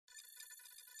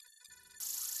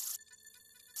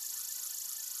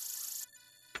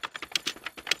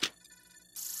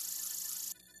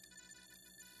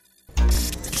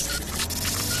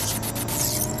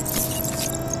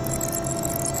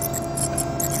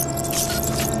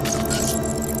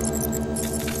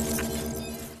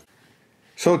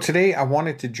So today I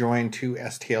wanted to join two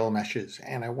STL meshes,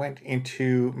 and I went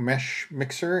into Mesh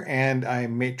Mixer and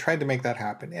tried to make that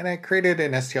happen. And I created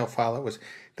an STL file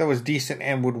that was decent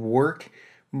and would work,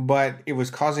 but it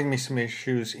was causing me some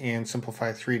issues in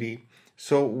Simplify 3D.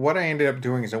 So what I ended up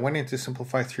doing is I went into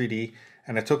Simplify 3D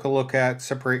and I took a look at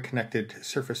separate connected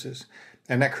surfaces.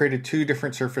 And that created two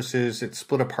different surfaces. It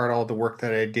split apart all the work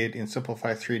that I did in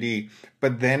Simplify 3D,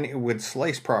 but then it would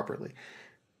slice properly.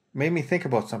 Made me think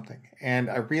about something, and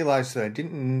I realized that I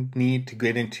didn't need to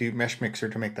get into Mesh Mixer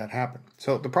to make that happen.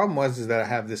 So the problem is that I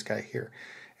have this guy here,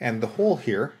 and the hole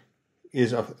here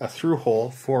is a through hole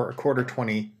for a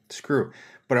 1/4-20 screw,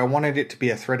 but I wanted it to be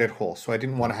a threaded hole, so I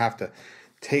didn't want to have to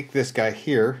take this guy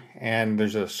here, and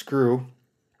there's a screw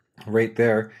right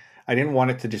there. I didn't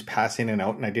want it to just pass in and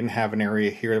out, and I didn't have an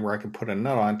area here where I could put a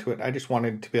nut onto it. I just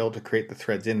wanted to be able to create the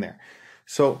threads in there.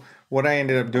 So what I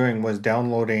ended up doing was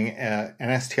downloading an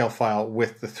STL file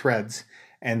with the threads,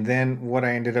 and then what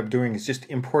I ended up doing is just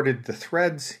imported the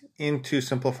threads into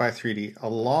Simplify 3D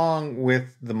along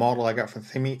with the model I got from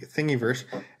Thingiverse,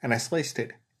 and I sliced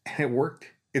it, and it worked.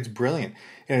 It's brilliant,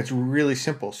 and it's really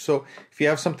simple. So if you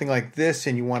have something like this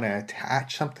and you want to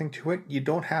attach something to it, you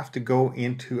don't have to go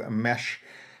into a mesh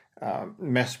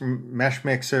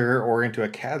mixer or into a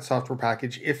CAD software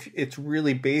package. If it's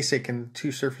really basic and the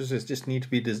two surfaces just need to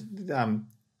be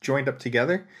joined up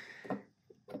together,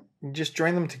 just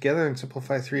join them together in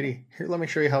Simplify 3D. Here, let me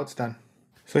show you how it's done.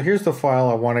 So here's the file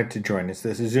I wanted to join. It's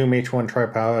this Zoom H1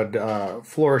 tripod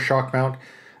floor shock mount.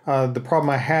 The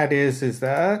problem I had is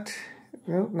that,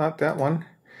 not that one.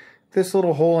 This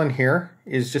little hole in here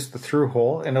is just the through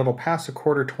hole, and it'll pass a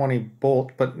 1/4-20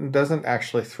 bolt, but it doesn't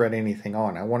actually thread anything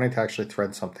on. I wanted to actually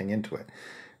thread something into it.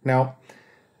 Now,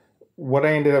 what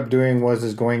I ended up doing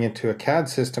was going into a CAD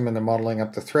system and then modeling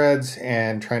up the threads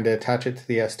and trying to attach it to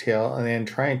the STL, and then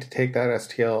trying to take that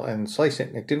STL and slice it,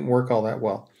 and it didn't work all that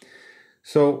well.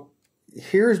 So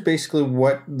here's basically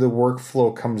what the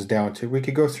workflow comes down to. We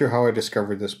could go through how I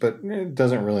discovered this, but it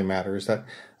doesn't really matter. Is that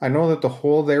I know that the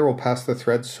hole there will pass the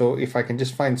threads, so if I can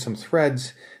just find some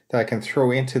threads that I can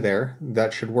throw into there,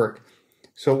 that should work.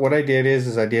 So what I did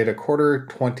is I did a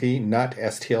 1/4-20 nut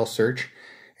STL search,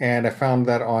 and I found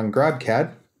that on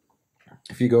GrabCAD,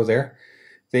 if you go there,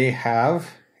 they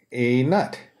have a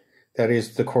nut that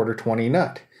is the 1/4-20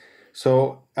 nut.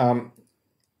 So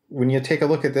when you take a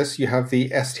look at this, you have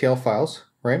the STL files,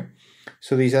 right?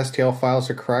 So these STL files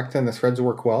are correct and the threads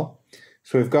work well.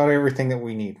 So we've got everything that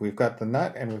we need. We've got the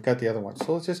nut and we've got the other one.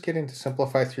 So let's just get into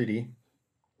Simplify 3D.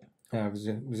 I've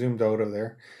zoomed out of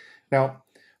there. Now,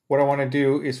 what I want to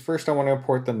do is first I want to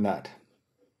import the nut.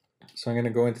 So I'm going to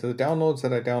go into the downloads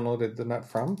that I downloaded the nut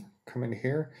from. Come in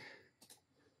here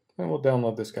and we'll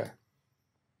download this guy.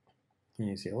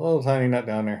 You see a little tiny nut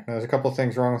down there. Now, there's a couple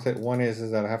things wrong with it. One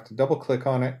is that I have to double click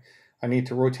on it. I need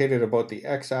to rotate it about the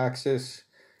x-axis.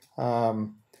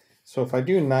 So if I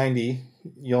do 90,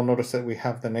 you'll notice that we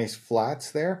have the nice flats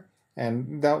there,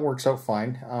 and that works out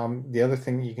fine. The other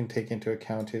thing you can take into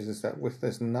account is that with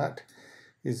this nut,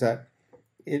 is that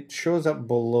it shows up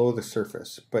below the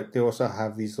surface, but they also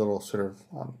have these little sort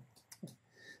of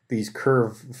these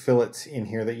curve fillets in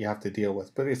here that you have to deal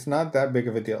with, but it's not that big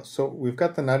of a deal. So we've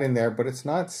got the nut in there, but it's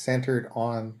not centered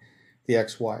on the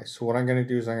XY. So what I'm going to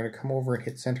do is I'm going to come over and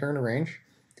hit center and arrange.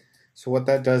 So what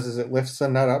that does is it lifts the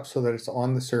nut up so that it's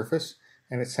on the surface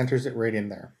and it centers it right in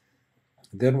there.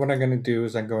 Then what I'm going to do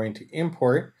is I'm going to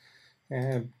import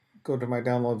and go to my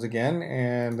downloads again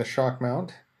and the shock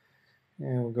mount,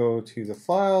 and we'll go to the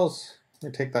files.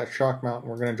 We'll take that shock mount and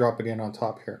we're going to drop it in on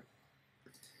top here.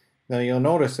 Now you'll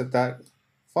notice that that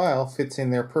file fits in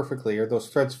there perfectly, or those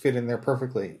threads fit in there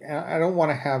perfectly. And I don't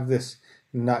want to have this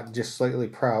nut just slightly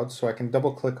proud, so I can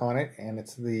double click on it, and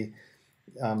it's the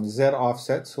Z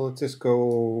offset. So let's just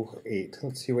go 8.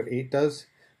 Let's see what 8 does.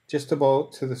 Just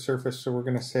about to the surface, so we're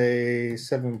going to say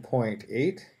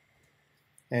 7.8.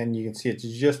 And you can see it's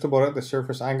just about at the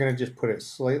surface. I'm going to just put it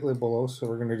slightly below, so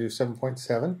we're going to do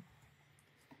 7.7.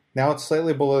 Now it's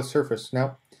slightly below the surface.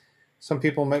 Now, some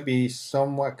people might be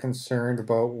somewhat concerned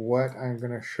about what I'm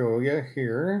going to show you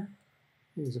here.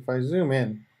 Is if I zoom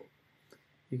in,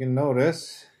 you can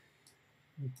notice,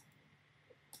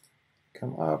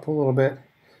 come up a little bit,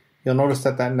 you'll notice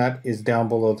that that nut is down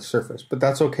below the surface. But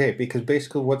that's okay, because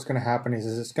basically what's going to happen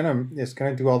is it's going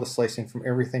to do all the slicing from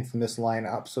everything from this line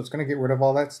up. So it's going to get rid of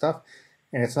all that stuff,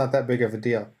 and it's not that big of a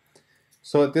deal.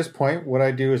 So at this point, what I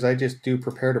do is I just do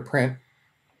prepare to print,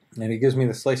 and it gives me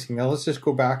the slicing. Now let's just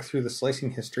go back through the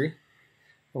slicing history,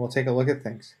 and we'll take a look at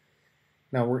things.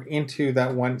 Now we're into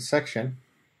that one section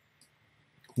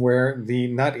where the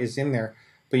nut is in there,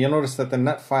 but you'll notice that the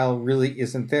nut file really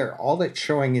isn't there. All that's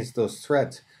showing is those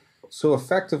threads. So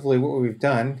effectively what we've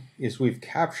done is we've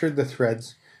captured the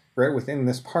threads right within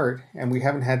this part, and we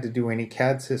haven't had to do any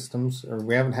CAD systems, or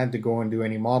we haven't had to go and do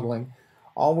any modeling.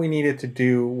 All we needed to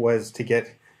do was to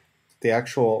get the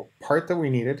actual part that we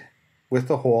needed with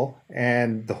the hole,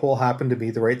 and the hole happened to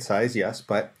be the right size, yes,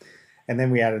 and then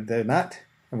we added the nut,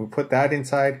 and we put that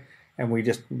inside, and we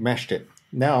just meshed it.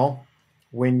 Now,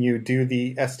 when you do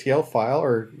the STL file,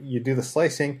 or you do the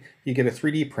slicing, you get a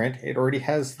 3D print. It already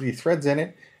has the threads in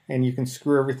it, and you can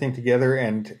screw everything together,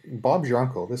 and Bob's your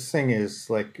uncle. This thing is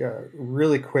like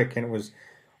really quick, and it was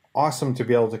awesome to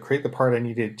be able to create the part I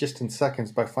needed just in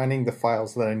seconds by finding the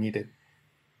files that I needed.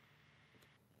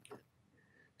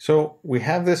 So we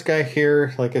have this guy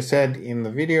here, like I said in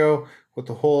the video, with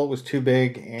the hole was too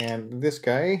big, and this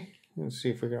guy, let's see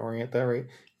if we can orient that right.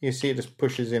 You see it just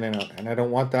pushes in and out, and I don't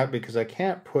want that because I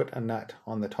can't put a nut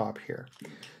on the top here.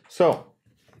 So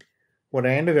what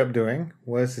I ended up doing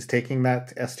was taking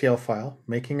that STL file,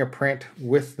 making a print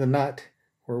with the nut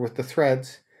or with the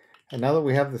threads, and now that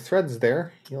we have the threads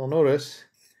there, you'll notice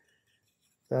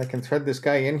that I can thread this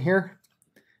guy in here,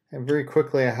 and very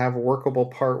quickly I have a workable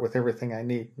part with everything I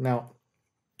need. Now,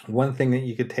 one thing that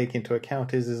you could take into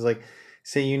account is like,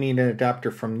 say you need an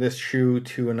adapter from this shoe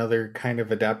to another kind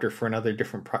of adapter for another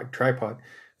different tripod.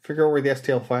 Figure out where the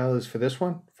STL file is for this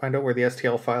one, find out where the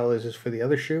STL file is for the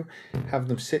other shoe, have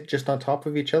them sit just on top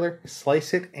of each other,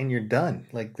 slice it, and you're done.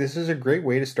 Like, this is a great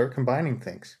way to start combining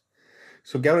things.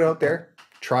 So get it out there,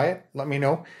 try it, let me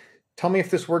know. Tell me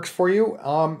if this works for you,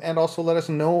 and also let us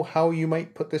know how you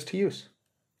might put this to use.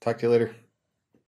 Talk to you later.